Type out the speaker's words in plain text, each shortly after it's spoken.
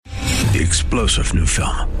The explosive new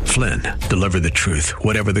film, Flynn, Deliver the Truth,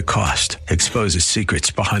 Whatever the Cost, exposes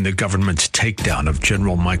secrets behind the government's takedown of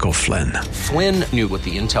General Michael Flynn. Flynn knew what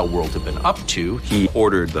the intel world had been up to. He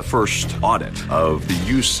ordered the first audit of the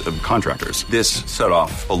use of contractors. This set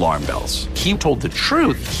off alarm bells. He told the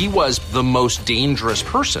truth. He was the most dangerous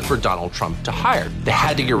person for Donald Trump to hire. They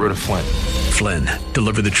had to get rid of Flynn. Flynn,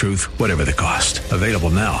 Deliver the Truth, Whatever the Cost. Available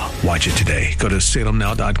now. Watch it today. Go to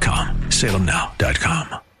salemnow.com.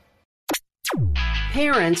 salemnow.com.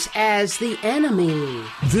 Parents as the enemy.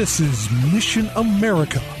 This is Mission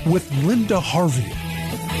America with Linda Harvey.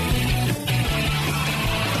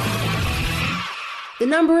 The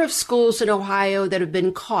number of schools in Ohio that have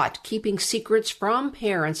been caught keeping secrets from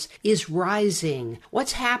parents is rising.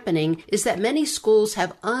 What's happening is that many schools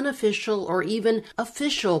have unofficial or even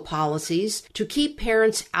official policies to keep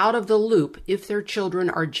parents out of the loop if their children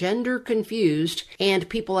are gender confused and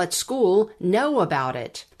people at school know about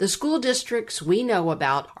it. The school districts we know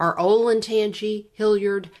about are Olentangy,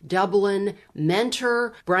 Hilliard, Dublin,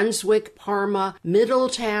 Mentor, Brunswick, Parma,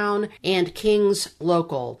 Middletown, and Kings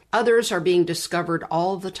Local. Others are being discovered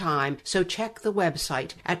all the time, so check the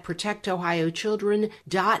website at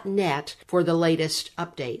protectohiochildren.net for the latest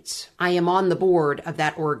updates. I am on the board of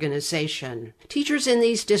that organization. Teachers in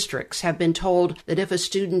these districts have been told that if a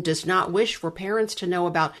student does not wish for parents to know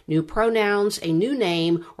about new pronouns, a new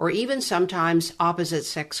name, or even sometimes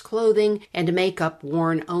opposite-sex clothing and makeup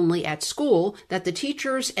worn only at school, that the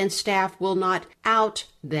teachers and staff will not out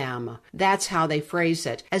them. That's how they phrase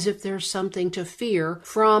it, as if there's something to fear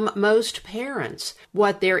from most parents.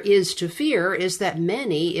 What there is to fear is that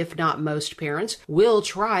many, if not most parents, will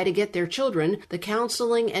try to get their children the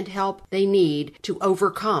counseling and help they need to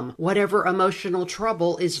overcome whatever emotional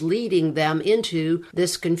trouble is leading them into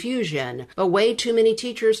this confusion. But way too many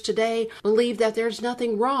teachers today believe that there's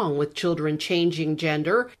nothing wrong with children changing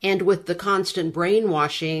gender and with the constant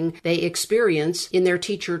brainwashing they experience in their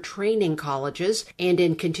teacher training colleges and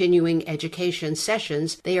in continuing education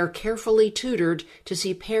sessions. They are carefully tutored to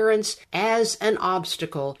see parents as an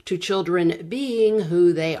obstacle to children being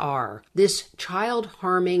who they are. This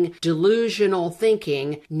child-harming, delusional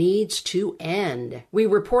thinking needs to end. We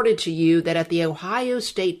reported to you that at the Ohio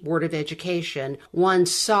State Board of Education, one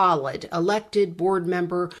solid elected board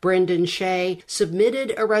member, Brendan Shea,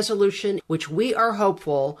 submitted a resolution which we are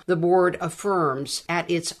hopeful the board affirms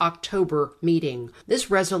at its October meeting.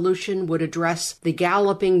 This resolution would address the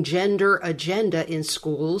galloping gender agenda in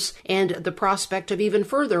schools and the prospect of even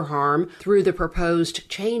further harm through the proposed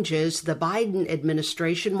changes the Biden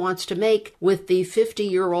administration wants to make with the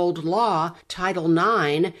 50-year-old law, Title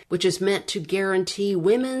IX, which is meant to guarantee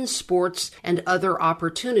women's sports and other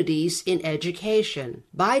opportunities in education.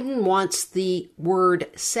 Biden wants the word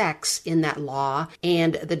sex in that law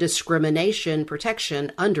and the discrimination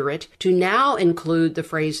protection under it to now include the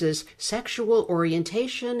phrases sexual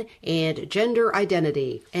orientation and gender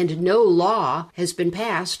identity. And no law has been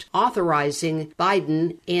passed authorizing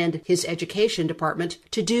Biden and his education department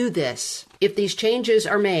to do this. If these changes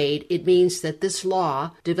are made, it means that this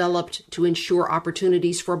law, developed to ensure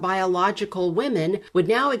opportunities for biological women, would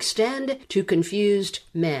now extend to confused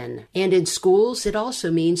men. And in schools, it also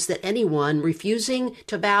means that anyone refusing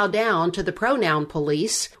to bow down to the pronoun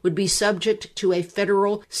police would be subject to a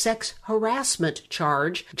federal sex harassment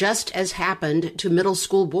charge, just as happened to middle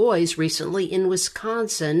school boys recently in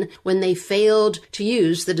Wisconsin when they failed to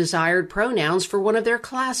use the desired pronouns for one of their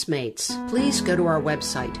classmates. Please go to our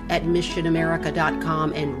website at missionamerica.com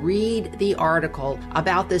and read the article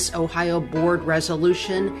about this Ohio board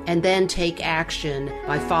resolution and then take action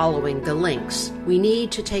by following the links. We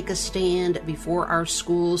need to take a stand before our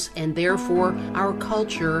schools and therefore our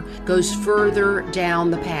culture goes further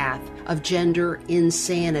down the path of gender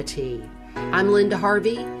insanity. I'm Linda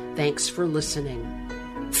Harvey. Thanks for listening.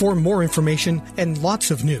 For more information and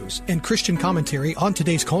lots of news and Christian commentary on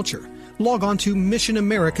today's culture, log on to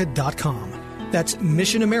missionamerica.com. That's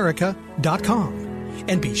missionamerica.com.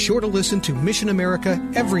 And be sure to listen to Mission America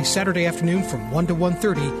every Saturday afternoon from 1 to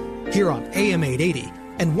 1:30 here on AM 880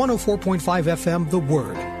 and 104.5 FM The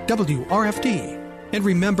Word, WRFD. And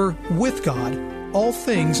remember, with God, all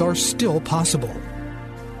things are still possible.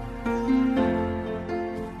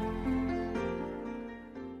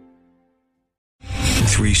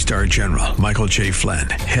 Three-star General Michael J. Flynn,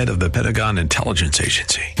 head of the Pentagon Intelligence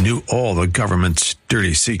Agency, knew all the government's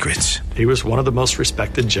dirty secrets. He was one of the most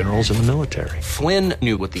respected generals in the military. Flynn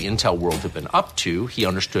knew what the intel world had been up to. He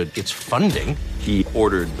understood its funding. He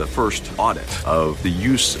ordered the first audit of the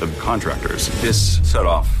use of contractors. This set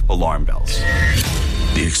off alarm bells.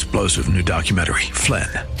 The explosive new documentary, Flynn,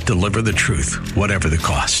 Deliver the Truth, Whatever the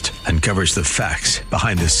Cost, uncovers the facts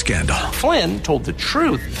behind this scandal. Flynn told the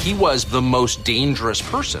truth. He was the most dangerous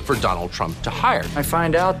person for Donald Trump to hire. I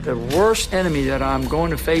find out the worst enemy that I'm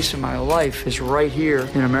going to face in my life is right here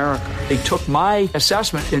in America. They took my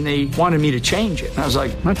assessment and they wanted me to change it. And I was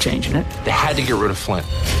like, I'm not changing it. They had to get rid of Flynn.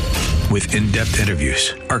 With in-depth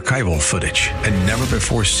interviews, archival footage, and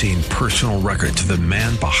never-before-seen personal records of the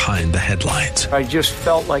man behind the headlines. I just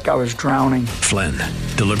felt like I was drowning. Flynn,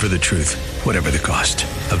 Deliver the Truth, Whatever the Cost.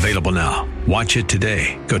 Available now. Watch it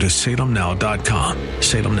today. Go to salemnow.com.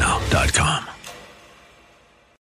 salemnow.com.